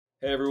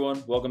Hey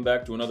everyone, welcome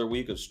back to another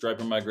week of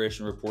striper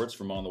migration reports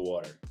from on the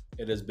water.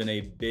 It has been a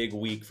big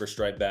week for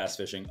striped bass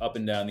fishing up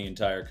and down the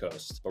entire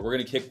coast, but we're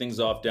going to kick things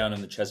off down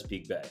in the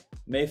Chesapeake Bay.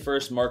 May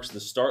 1st marks the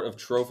start of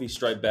trophy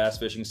striped bass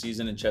fishing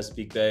season in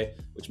Chesapeake Bay,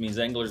 which means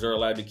anglers are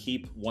allowed to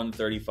keep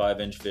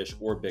 135-inch fish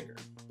or bigger.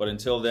 But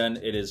until then,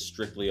 it is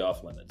strictly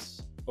off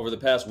limits. Over the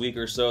past week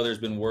or so, there's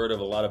been word of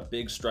a lot of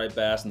big striped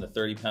bass in the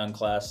 30-pound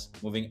class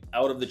moving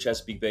out of the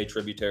Chesapeake Bay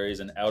tributaries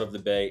and out of the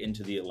bay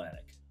into the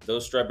Atlantic.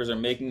 Those stripers are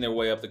making their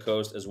way up the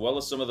coast, as well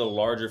as some of the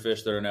larger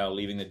fish that are now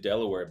leaving the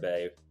Delaware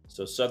Bay,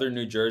 so southern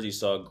New Jersey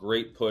saw a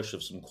great push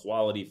of some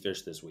quality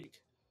fish this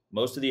week.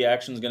 Most of the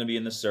action is going to be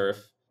in the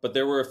surf, but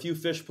there were a few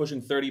fish pushing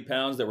 30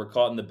 pounds that were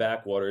caught in the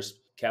backwaters.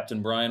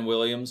 Captain Brian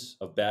Williams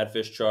of Bad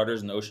Fish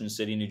Charters in Ocean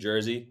City, New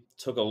Jersey,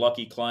 took a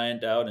lucky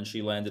client out and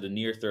she landed a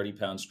near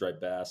 30-pound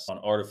striped bass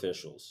on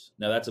artificials.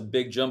 Now that's a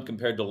big jump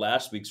compared to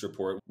last week's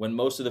report when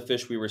most of the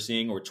fish we were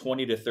seeing were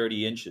 20 to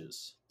 30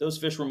 inches. Those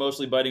fish were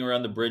mostly biting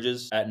around the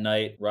bridges at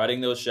night,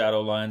 riding those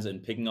shadow lines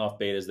and picking off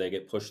bait as they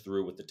get pushed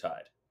through with the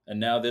tide. And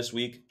now this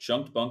week,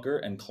 chunked bunker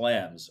and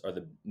clams are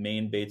the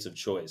main baits of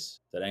choice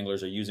that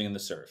anglers are using in the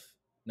surf.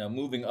 Now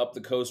moving up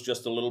the coast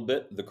just a little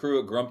bit, the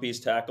crew at Grumpy's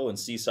Tackle in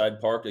Seaside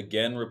Park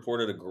again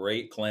reported a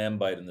great clam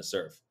bite in the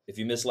surf. If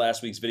you missed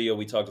last week's video,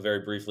 we talked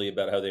very briefly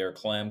about how they are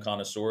clam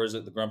connoisseurs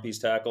at the Grumpy's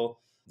Tackle.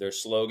 Their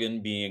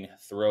slogan being,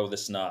 throw the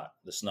snot.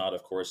 The snot,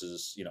 of course,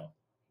 is,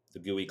 the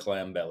gooey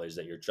clam bellies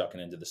that you're chucking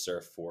into the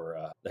surf for,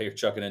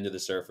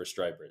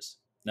 stripers.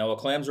 Now, while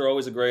clams are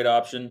always a great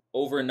option,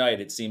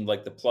 overnight it seemed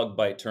like the plug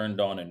bite turned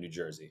on in New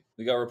Jersey.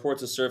 We got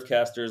reports of surf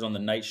casters on the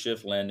night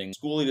shift landing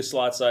schoolie to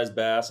slot-sized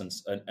bass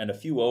and a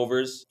few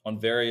overs on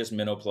various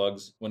minnow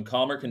plugs. When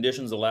calmer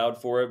conditions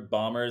allowed for it,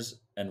 bombers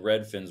and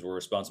redfins were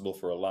responsible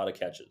for a lot of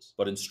catches.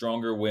 But in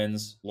stronger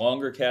winds,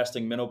 longer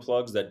casting minnow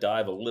plugs that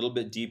dive a little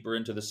bit deeper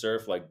into the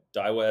surf, like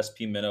Daiwa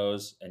SP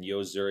minnows and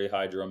Yo-Zuri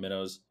hydro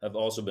minnows, have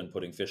also been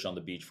putting fish on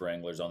the beach for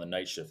anglers on the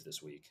night shift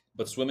this week.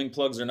 But swimming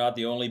plugs are not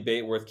the only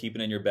bait worth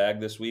keeping in your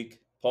bag this week.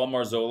 Paul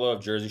Marzola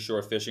of Jersey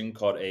Shore Fishing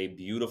caught a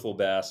beautiful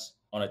bass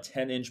on a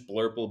 10-inch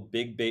Blurple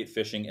Big Bait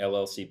Fishing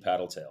LLC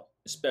paddle tail.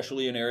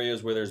 Especially in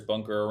areas where there's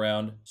bunker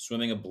around,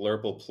 swimming a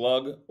Blurple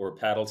plug or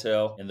paddle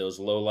tail in those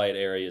low light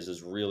areas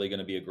is really going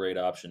to be a great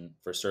option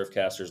for surf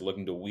casters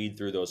looking to weed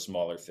through those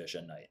smaller fish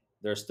at night.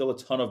 There's still a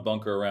ton of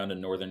bunker around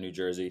in northern New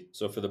Jersey,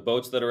 so for the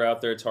boats that are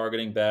out there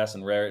targeting bass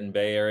in Raritan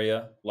Bay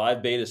area,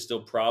 live bait is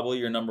still probably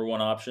your number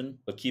one option,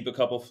 but keep a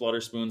couple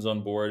flutter spoons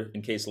on board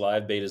in case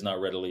live bait is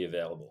not readily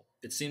available.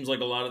 It seems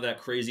like a lot of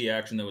that crazy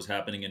action that was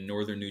happening in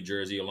northern New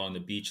Jersey along the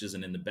beaches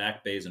and in the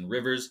back bays and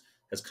rivers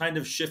has kind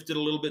of shifted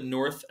a little bit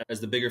north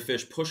as the bigger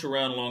fish push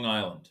around Long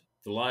Island.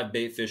 The live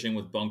bait fishing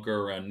with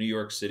bunker around New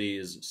York City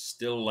is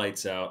still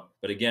lights out,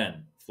 but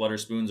again, flutter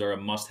spoons are a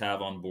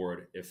must-have on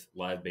board if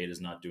live bait is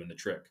not doing the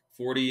trick.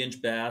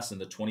 40-inch bass in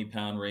the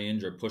 20-pound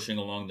range are pushing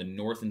along the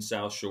north and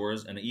south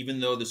shores, and even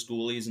though the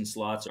schoolies and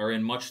slots are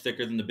in much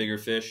thicker than the bigger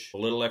fish, a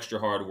little extra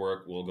hard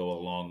work will go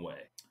a long way.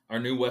 Our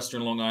new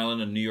Western Long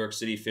Island and New York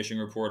City fishing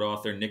report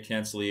author, Nick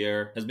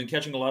Canceliere, has been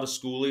catching a lot of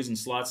schoolies and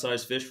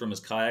slot-sized fish from his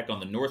kayak on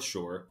the North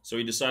Shore, so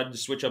he decided to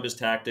switch up his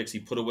tactics. He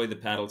put away the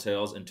paddle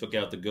tails and took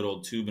out the good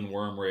old tube and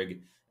worm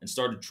rig and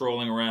started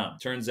trolling around.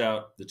 Turns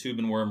out, the tube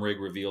and worm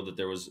rig revealed that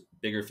there was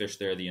bigger fish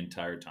there the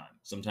entire time.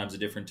 Sometimes a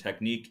different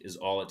technique is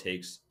all it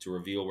takes to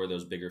reveal where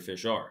those bigger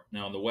fish are.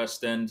 Now on the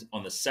west end,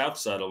 on the south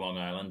side of Long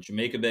Island,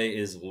 Jamaica Bay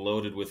is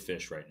loaded with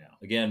fish right now.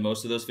 Again,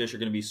 most of those fish are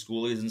going to be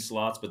schoolies and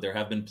slots, but there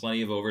have been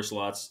plenty of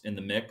overslots in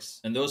the mix,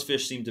 and those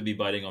fish seem to be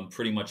biting on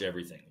pretty much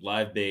everything.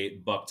 Live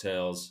bait,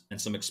 bucktails, and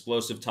some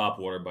explosive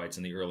topwater bites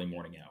in the early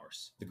morning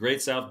hours. The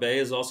Great South Bay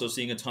is also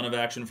seeing a ton of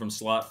action from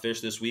slot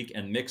fish this week,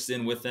 and mixed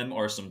in with them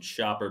are some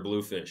chopper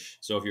bluefish.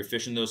 So if you're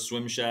fishing those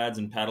swim shads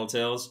and paddle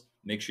tails,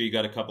 make sure you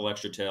got a couple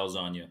extra tails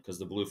on you because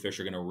the bluefish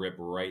are going to rip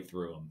right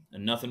through them.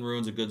 And nothing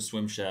ruins a good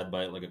swim shad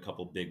bite like a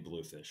couple big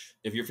bluefish.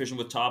 If you're fishing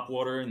with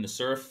topwater in the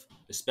surf,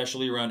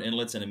 especially around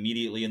inlets and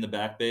immediately in the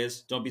back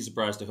bays, don't be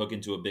surprised to hook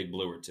into a big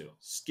blue or two.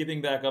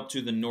 Skipping back up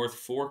to the North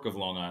Fork of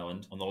Long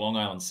Island, on the Long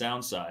Island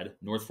Sound side,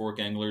 North Fork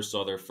anglers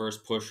saw their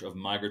first push of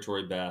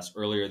migratory bass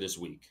earlier this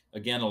week.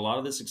 Again, a lot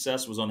of the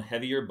success was on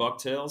heavier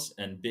bucktails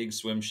and big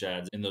swim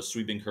shads in those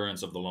sweeping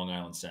currents of the Long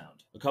Island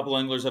Sound. A couple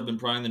anglers have been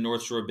prying the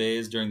North Shore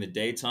bays during the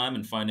daytime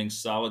and finding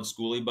solid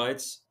schoolie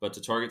bites, but to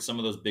target some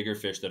of those bigger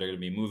fish that are going to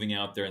be moving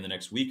out there in the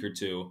next week or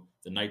two,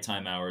 the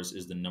nighttime hours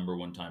is the number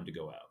one time to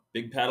go out.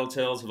 Big paddle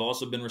tails have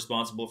also been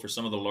responsible for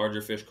some of the larger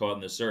fish caught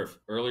in the surf.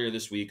 Earlier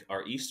this week,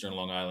 our Eastern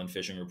Long Island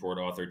fishing report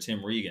author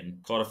Tim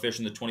Regan caught a fish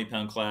in the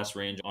 20-pound class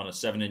range on a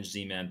 7-inch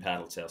Z-Man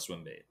paddle tail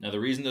swim bait. Now the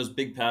reason those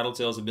big paddle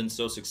tails have been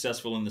so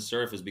successful in the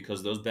surf is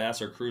because those bass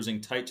are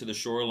cruising tight to the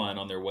shoreline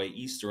on their way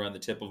east around the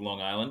tip of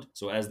Long Island.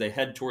 So as they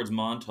head towards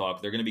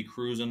Montauk, they're going to be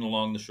cruising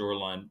along the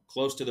shoreline,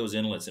 close to those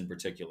inlets in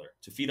particular,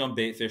 to feed on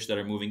bait fish that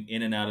are moving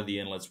in and out of the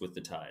inlets with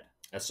the tide.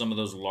 As some of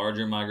those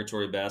larger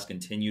migratory bass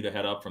continue to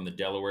head up from the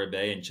Delaware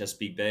Bay and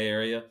Chesapeake Bay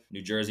area,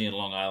 New Jersey and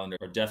Long Island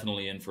are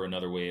definitely in for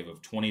another wave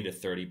of 20 to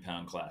 30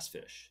 pound class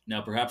fish.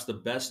 Now, perhaps the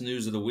best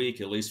news of the week,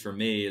 at least for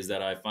me, is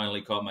that I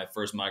finally caught my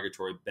first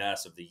migratory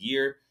bass of the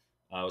year.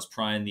 I was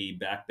prying the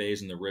back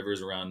bays and the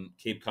rivers around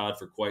Cape Cod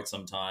for quite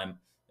some time,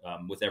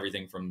 with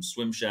everything from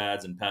swim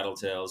shads and paddle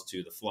tails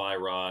to the fly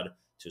rod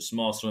to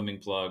small swimming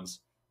plugs.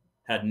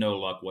 Had no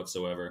luck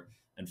whatsoever.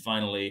 And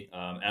finally,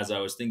 as I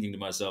was thinking to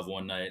myself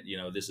one night,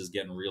 this is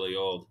getting really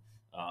old,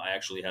 I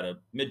actually had a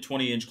mid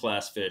 20-inch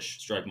class fish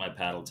strike my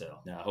paddle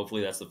tail. Now,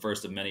 hopefully that's the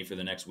first of many for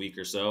the next week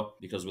or so,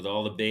 because with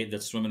all the bait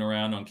that's swimming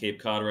around on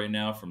Cape Cod right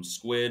now, from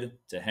squid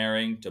to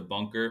herring to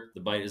bunker, the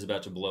bite is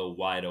about to blow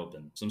wide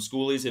open. Some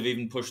schoolies have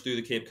even pushed through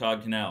the Cape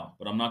Cod Canal,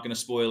 but I'm not going to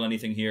spoil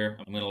anything here.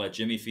 I'm going to let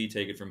Jimmy Fee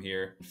take it from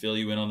here and fill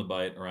you in on the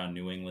bite around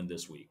New England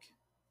this week.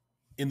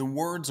 In the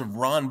words of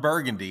Ron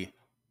Burgundy,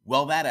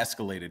 well, that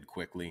escalated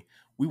quickly.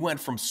 We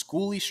went from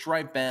schoolie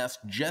striped bass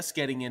just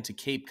getting into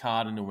Cape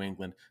Cod and New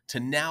England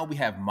to now we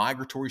have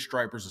migratory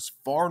stripers as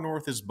far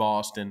north as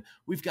Boston.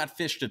 We've got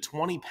fish to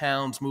 20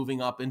 pounds moving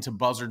up into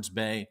Buzzards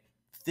Bay.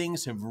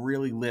 Things have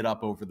really lit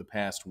up over the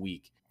past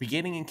week.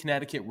 Beginning in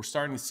Connecticut, we're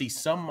starting to see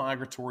some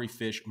migratory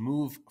fish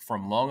move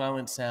from Long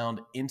Island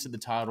Sound into the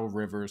tidal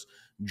rivers,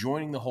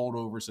 joining the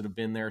holdovers that have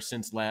been there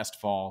since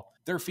last fall.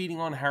 They're feeding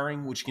on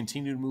herring, which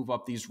continue to move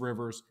up these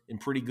rivers in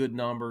pretty good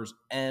numbers,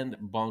 and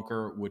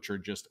bunker, which are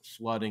just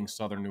flooding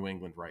southern New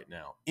England right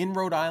now. In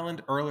Rhode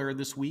Island, earlier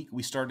this week,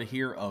 we started to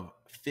hear of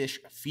fish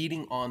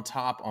feeding on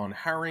top on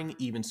herring,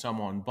 even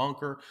some on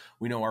bunker.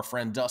 We know our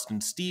friend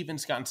Dustin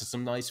Stevens got into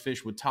some nice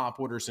fish with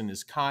topwaters in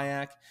his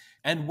kayak.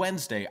 And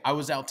Wednesday, I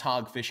was out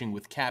tog fishing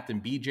with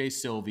Captain BJ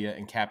Sylvia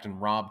and Captain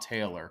Rob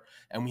Taylor,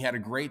 and we had a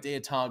great day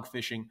of tog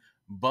fishing.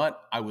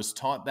 But I was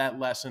taught that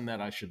lesson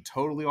that I should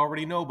totally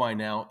already know by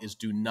now is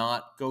do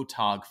not go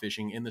tog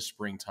fishing in the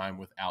springtime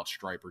without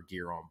striper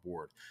gear on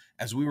board.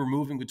 As we were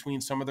moving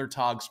between some of their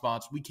tog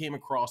spots, we came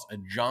across a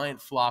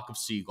giant flock of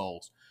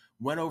seagulls,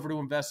 went over to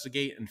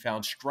investigate and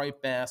found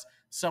striped bass.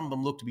 Some of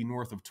them looked to be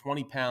north of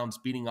 20 pounds,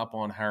 beating up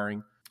on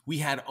herring. We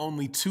had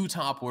only 2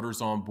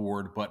 topwaters on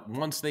board, but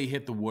once they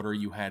hit the water,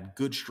 you had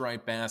good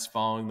striped bass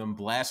following them,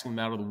 blasting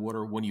them out of the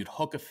water. When you'd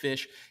hook a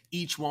fish,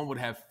 each one would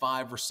have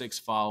 5 or 6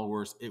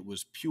 followers. It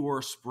was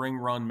pure spring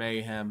run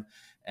mayhem,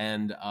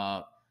 and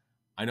I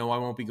know I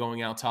won't be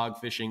going out tog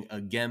fishing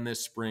again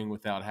this spring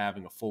without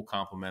having a full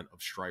complement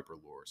of striper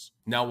lures.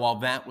 Now, while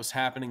that was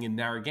happening in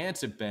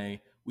Narragansett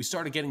Bay, we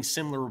started getting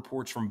similar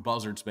reports from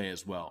Buzzards Bay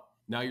as well.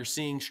 Now you're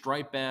seeing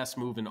striped bass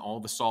move in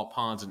all the salt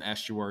ponds and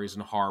estuaries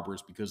and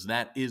harbors because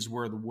that is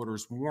where the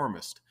water's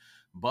warmest.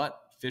 But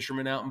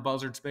fishermen out in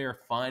Buzzards Bay are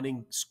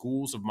finding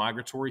schools of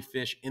migratory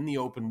fish in the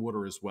open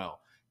water as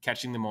well,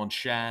 catching them on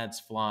shads,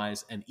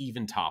 flies, and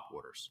even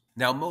topwaters.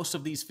 Now most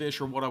of these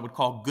fish are what I would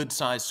call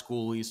good-sized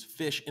schoolies,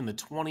 fish in the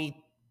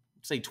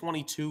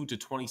 22 to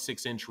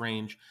 26 inch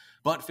range,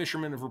 but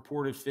fishermen have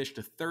reported fish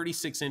to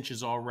 36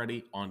 inches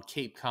already on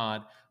Cape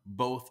Cod,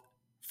 both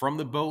from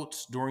the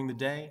boats during the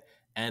day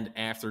and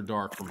after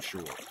dark from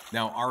shore.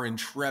 Now, our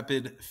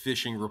intrepid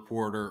fishing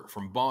reporter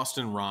from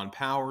Boston, Ron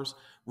Powers,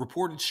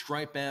 reported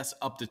striped bass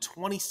up to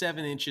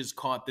 27 inches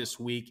caught this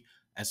week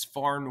as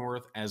far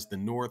north as the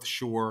North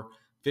Shore,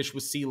 fish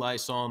with sea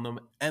lice on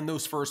them. And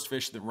those first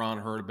fish that Ron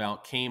heard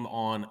about came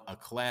on a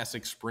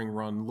classic spring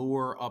run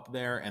lure up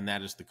there, and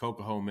that is the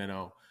Cocoho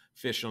minnow,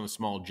 fished on a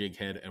small jig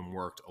head and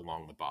worked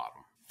along the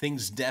bottom.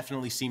 Things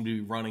definitely seem to be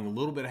running a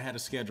little bit ahead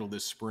of schedule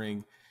this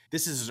spring.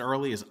 This is as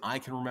early as I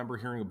can remember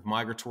hearing of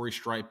migratory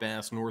striped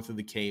bass north of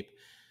the Cape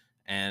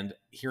and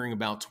hearing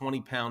about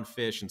 20-pound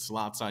fish and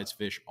slot-sized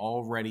fish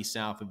already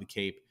south of the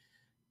Cape,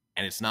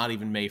 and it's not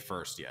even May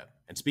 1st yet.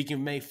 And speaking of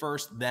May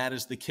 1st, that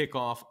is the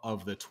kickoff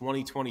of the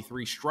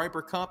 2023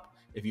 Striper Cup.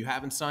 If you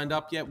haven't signed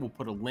up yet, we'll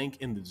put a link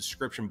in the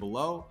description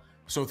below.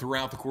 So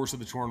throughout the course of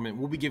the tournament,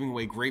 we'll be giving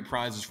away great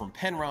prizes from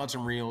Penn Rods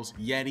and Reels,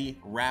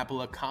 Yeti,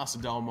 Rapala, Casa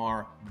Del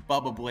Mar,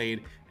 Bubba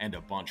Blade, and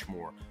a bunch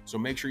more. So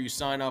make sure you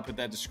sign up at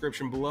that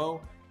description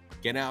below.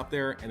 Get out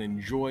there and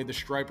enjoy the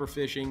striper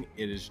fishing.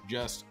 It is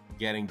just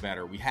getting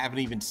better. We haven't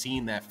even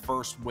seen that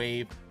first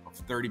wave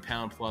of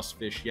 30-pound plus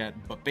fish yet,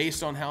 but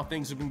based on how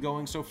things have been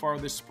going so far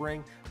this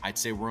spring, I'd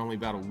say we're only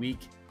about a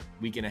week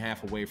and a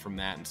half away from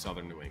that in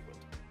southern New England.